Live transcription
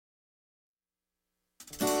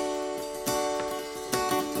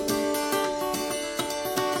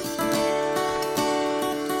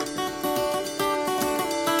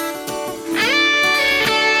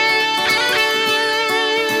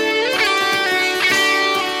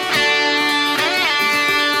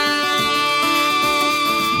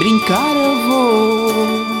Cara, eu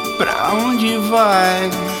vou pra onde vai?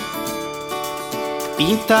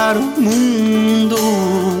 Pintar o mundo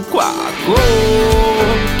com a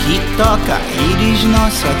cor que toca a íris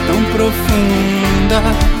nossa tão profunda.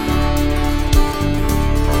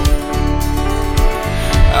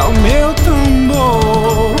 Ao meu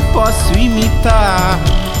tambor posso imitar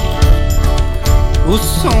o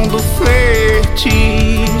som do flerte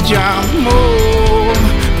de amor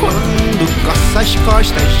quando coça as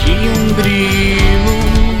costas de um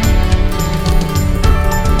grilo.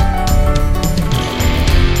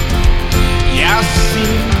 E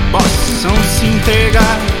assim possam se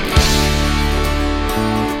entregar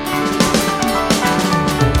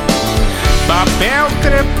papel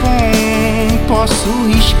crepom, posso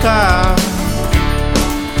riscar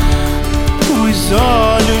os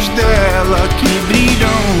olhos dela que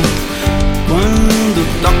brilham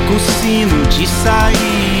quando toco o sino de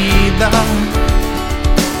saída.